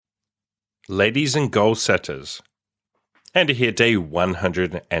Ladies and goal setters, Andy here, day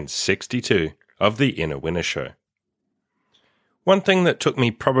 162 of the Inner Winner Show. One thing that took me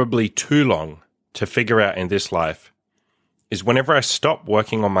probably too long to figure out in this life is whenever I stop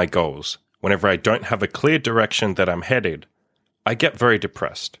working on my goals, whenever I don't have a clear direction that I'm headed, I get very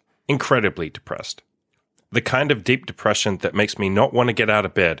depressed, incredibly depressed. The kind of deep depression that makes me not want to get out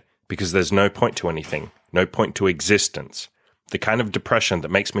of bed because there's no point to anything, no point to existence. The kind of depression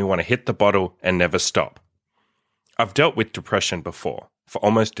that makes me want to hit the bottle and never stop. I've dealt with depression before, for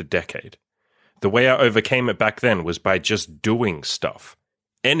almost a decade. The way I overcame it back then was by just doing stuff,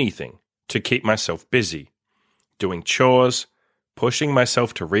 anything, to keep myself busy. Doing chores, pushing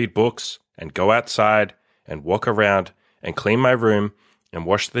myself to read books and go outside and walk around and clean my room and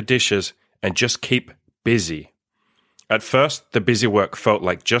wash the dishes and just keep busy. At first, the busy work felt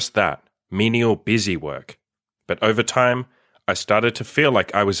like just that, menial busy work. But over time, I started to feel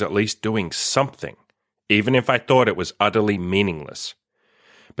like I was at least doing something, even if I thought it was utterly meaningless.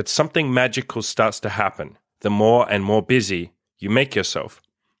 But something magical starts to happen the more and more busy you make yourself.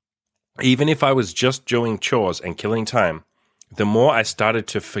 Even if I was just doing chores and killing time, the more I started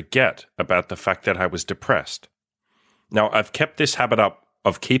to forget about the fact that I was depressed. Now, I've kept this habit up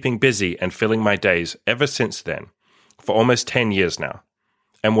of keeping busy and filling my days ever since then, for almost 10 years now.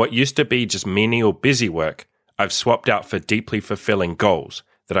 And what used to be just menial busy work, I've swapped out for deeply fulfilling goals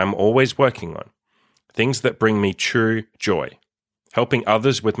that I'm always working on. Things that bring me true joy. Helping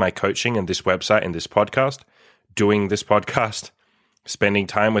others with my coaching and this website and this podcast, doing this podcast, spending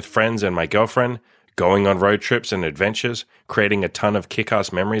time with friends and my girlfriend, going on road trips and adventures, creating a ton of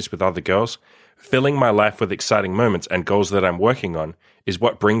kick-ass memories with other girls, filling my life with exciting moments and goals that I'm working on is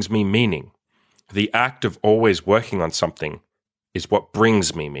what brings me meaning. The act of always working on something is what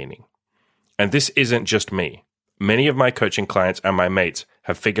brings me meaning. And this isn't just me. Many of my coaching clients and my mates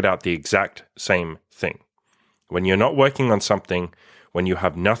have figured out the exact same thing. When you're not working on something, when you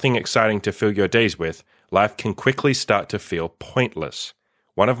have nothing exciting to fill your days with, life can quickly start to feel pointless.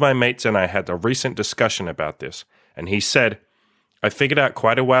 One of my mates and I had a recent discussion about this, and he said, I figured out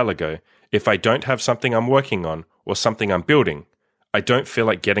quite a while ago, if I don't have something I'm working on or something I'm building, I don't feel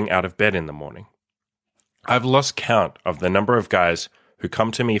like getting out of bed in the morning. I've lost count of the number of guys who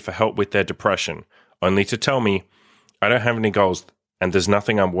come to me for help with their depression, only to tell me, I don't have any goals and there's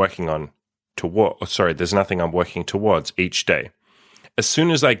nothing I'm working towards each day. As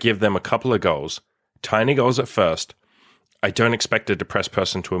soon as I give them a couple of goals, tiny goals at first, I don't expect a depressed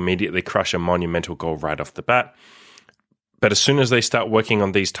person to immediately crush a monumental goal right off the bat. But as soon as they start working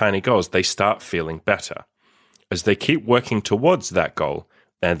on these tiny goals, they start feeling better. As they keep working towards that goal,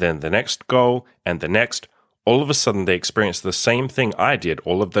 and then the next goal and the next, all of a sudden they experience the same thing I did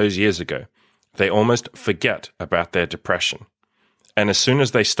all of those years ago. They almost forget about their depression. And as soon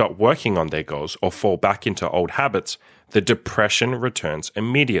as they stop working on their goals or fall back into old habits, the depression returns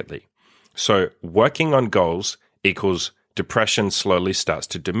immediately. So working on goals equals depression slowly starts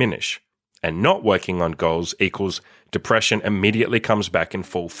to diminish. And not working on goals equals depression immediately comes back in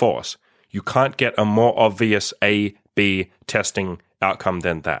full force. You can't get a more obvious A/B testing outcome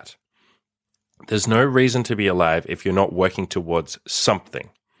than that. There's no reason to be alive if you're not working towards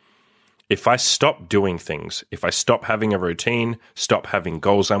something. If I stop doing things, if I stop having a routine, stop having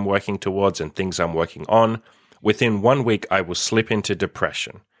goals I'm working towards and things I'm working on, within 1 week I will slip into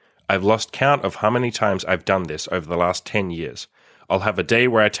depression. I've lost count of how many times I've done this over the last 10 years. I'll have a day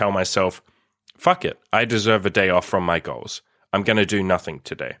where I tell myself, fuck it, I deserve a day off from my goals. I'm going to do nothing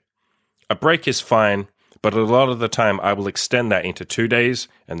today. A break is fine, but a lot of the time I will extend that into 2 days,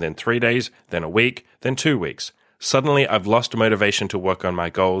 and then 3 days, then a week, then 2 weeks. Suddenly I've lost motivation to work on my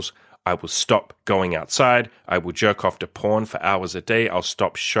goals. I will stop going outside. I will jerk off to porn for hours a day. I'll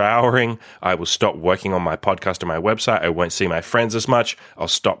stop showering. I will stop working on my podcast and my website. I won't see my friends as much. I'll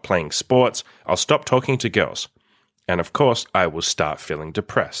stop playing sports. I'll stop talking to girls. And of course, I will start feeling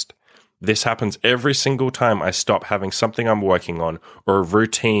depressed. This happens every single time I stop having something I'm working on or a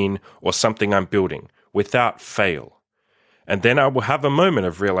routine or something I'm building, without fail. And then I will have a moment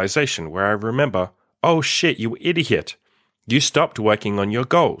of realization where I remember, oh shit, you idiot. You stopped working on your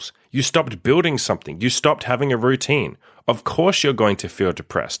goals. You stopped building something. You stopped having a routine. Of course you're going to feel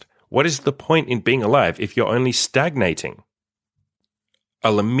depressed. What is the point in being alive if you're only stagnating?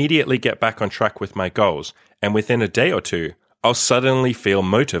 I'll immediately get back on track with my goals, and within a day or two, I'll suddenly feel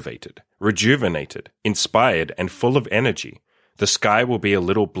motivated, rejuvenated, inspired, and full of energy. The sky will be a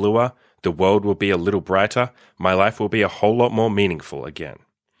little bluer, the world will be a little brighter, my life will be a whole lot more meaningful again.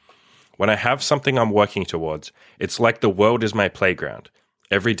 When I have something I'm working towards, it's like the world is my playground.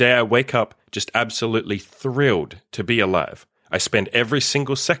 Every day I wake up just absolutely thrilled to be alive. I spend every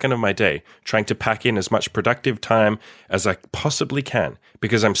single second of my day trying to pack in as much productive time as I possibly can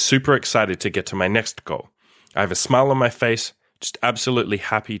because I'm super excited to get to my next goal. I have a smile on my face, just absolutely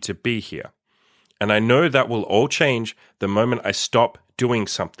happy to be here. And I know that will all change the moment I stop doing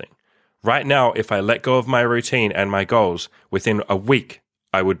something. Right now, if I let go of my routine and my goals, within a week,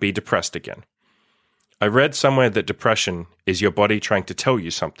 I would be depressed again. I read somewhere that depression is your body trying to tell you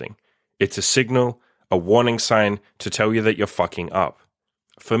something. It's a signal, a warning sign to tell you that you're fucking up.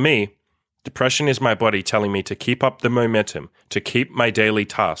 For me, depression is my body telling me to keep up the momentum, to keep my daily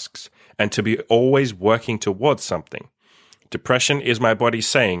tasks, and to be always working towards something. Depression is my body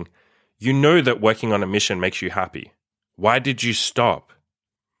saying, you know that working on a mission makes you happy. Why did you stop?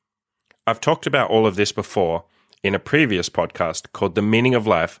 I've talked about all of this before in a previous podcast called The Meaning of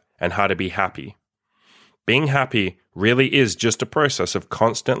Life and How to Be Happy. Being happy really is just a process of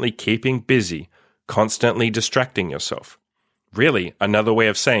constantly keeping busy, constantly distracting yourself. Really, another way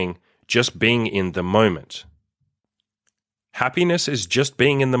of saying just being in the moment. Happiness is just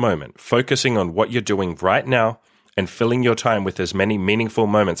being in the moment, focusing on what you're doing right now and filling your time with as many meaningful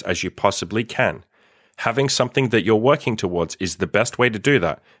moments as you possibly can. Having something that you're working towards is the best way to do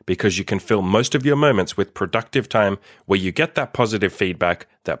that because you can fill most of your moments with productive time where you get that positive feedback,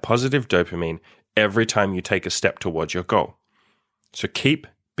 that positive dopamine every time you take a step towards your goal. So keep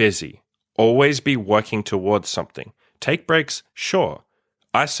busy. Always be working towards something. Take breaks, sure.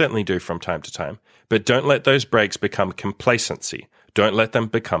 I certainly do from time to time, but don't let those breaks become complacency. Don't let them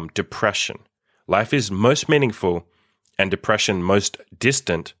become depression. Life is most meaningful and depression most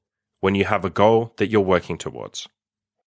distant when you have a goal that you're working towards.